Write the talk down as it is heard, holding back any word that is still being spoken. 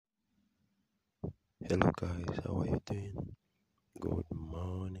Hello guys, how are you doing? Good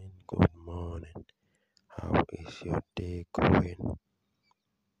morning, good morning. How is your day going?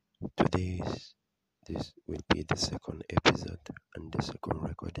 This will be the second episode and the second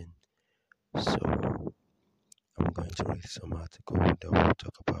recording. So I'm going to read some article that we'll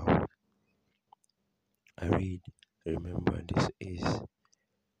talk about. I read, remember this is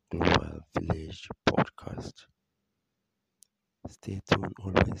Global Village Podcast. Stay tuned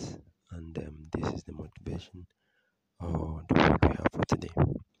always, and this is the motivation or the word we have for today.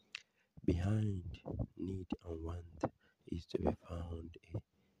 Behind need and want is to be found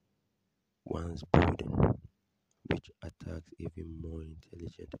one's burden, which attacks even more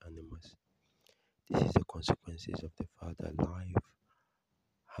intelligent animals. This is the consequences of the fact that life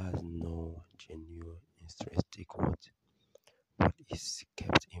has no genuine intrinsic worth, but is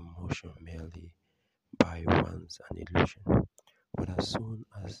kept in motion merely by one's an illusion. But as soon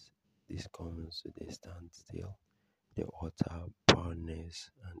as this comes to the standstill, the utter barrenness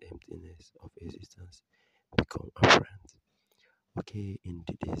and emptiness of existence become apparent. Okay, in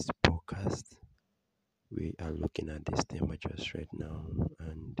today's podcast, we are looking at this theme I just read now,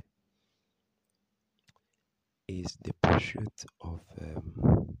 and is the pursuit of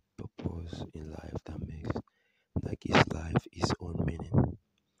purpose in life that makes his life its own meaning.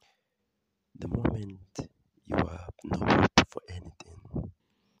 The moment you have no hope for anything,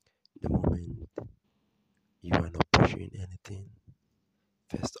 the moment you are not pursuing anything,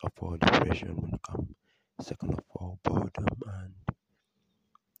 first of all, depression will come. Second of all, boredom, and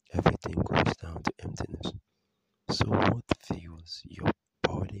everything goes down to emptiness. So, what fills your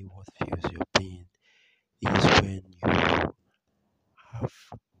body, what fills your being, is when you have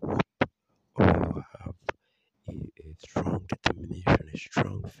hope or you have a strong determination, a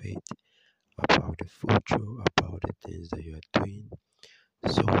strong faith about the future, about the things that you are doing.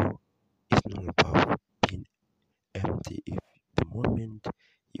 So, it's not about being empty. If the moment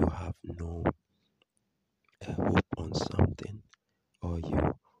you have no hope on something, or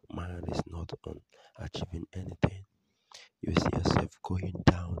your mind is not on achieving anything, you see yourself going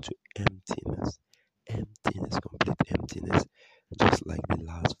down to emptiness, complete emptiness, just like the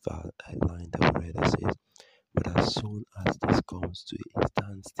last line that we read that says, but as soon as this comes to a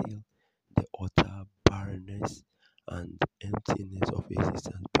standstill, the utter barrenness and emptiness of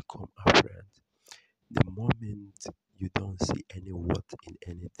existence become apparent. The moment you don't see any worth in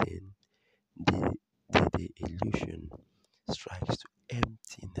anything, the illusion strikes to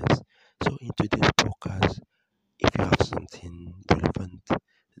emptiness. So in today's podcast, if you have something relevant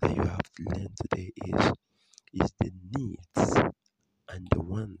that you have to learn today is the needs and the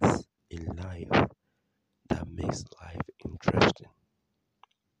wants in life that makes life interesting.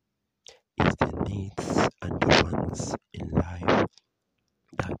 It's the needs and the wants in life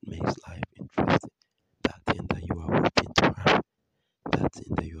that makes life interesting. That thing that you are hoping to have, that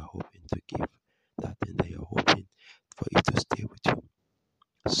thing that you are hoping to give, that thing that you are hoping for it to stay with you.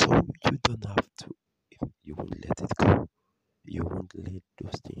 So you don't have to, if you won't let it go, you won't let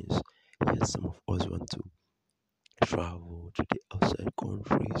those things. Yes, some of us want to travel to the outside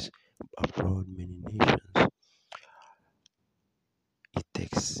countries, abroad, many nations. It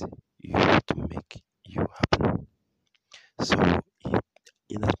takes you to make you happen. So,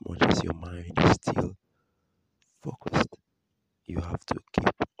 in as much as your mind is still focused, you have to keep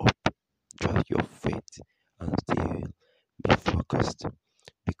up just your faith and still be focused.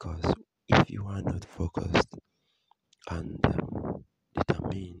 Because if you are not focused and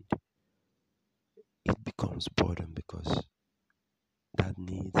determined, it becomes boredom because that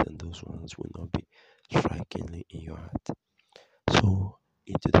needs and those ones will not be strikingly in your heart. So,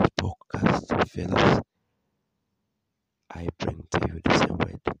 into this podcast, fellas, I bring to you the same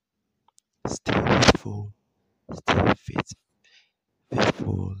word. Stay faithful, stay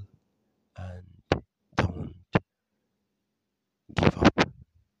faithful, and don't give up.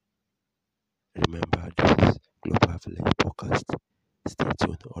 Remember, this is Global Village Podcast.